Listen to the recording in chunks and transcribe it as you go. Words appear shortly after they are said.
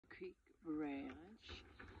branch,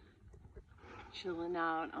 chilling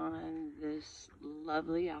out on this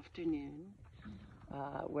lovely afternoon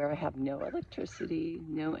where I have no electricity,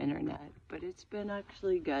 no internet, but it's been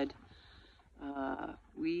actually good.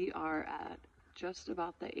 We are at just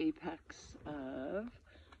about the apex of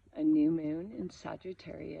a new moon in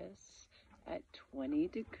Saggitarius at 20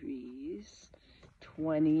 degrees,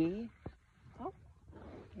 20, oh,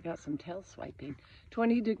 I got some tail swiping.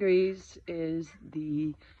 20 degrees is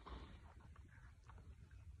the,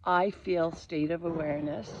 I feel, state of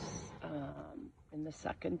awareness in the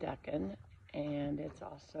second decan, and it's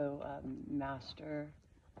also a master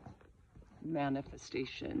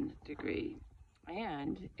manifestation degree.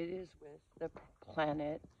 And it is with the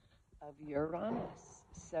planet of Uranus.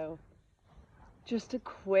 So just a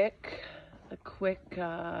quick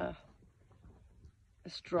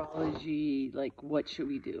astrology, like what should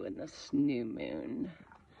we do in this new moon?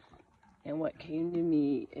 And what came to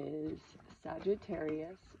me is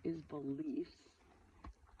Sagittarius is beliefs,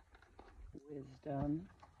 wisdom,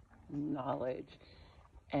 knowledge,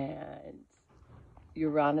 and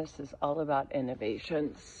Uranus is all about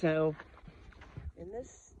innovation. So in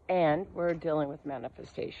this, and we're dealing with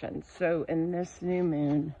manifestation. So in this new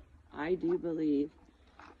moon, I do believe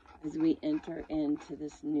as we enter into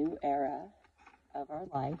this new era of our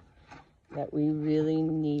life that we really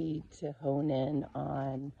need to hone in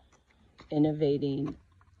on innovating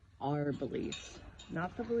our beliefs,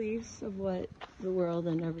 not the beliefs of what the world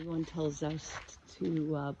and everyone tells us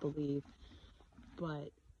to believe,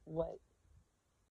 but what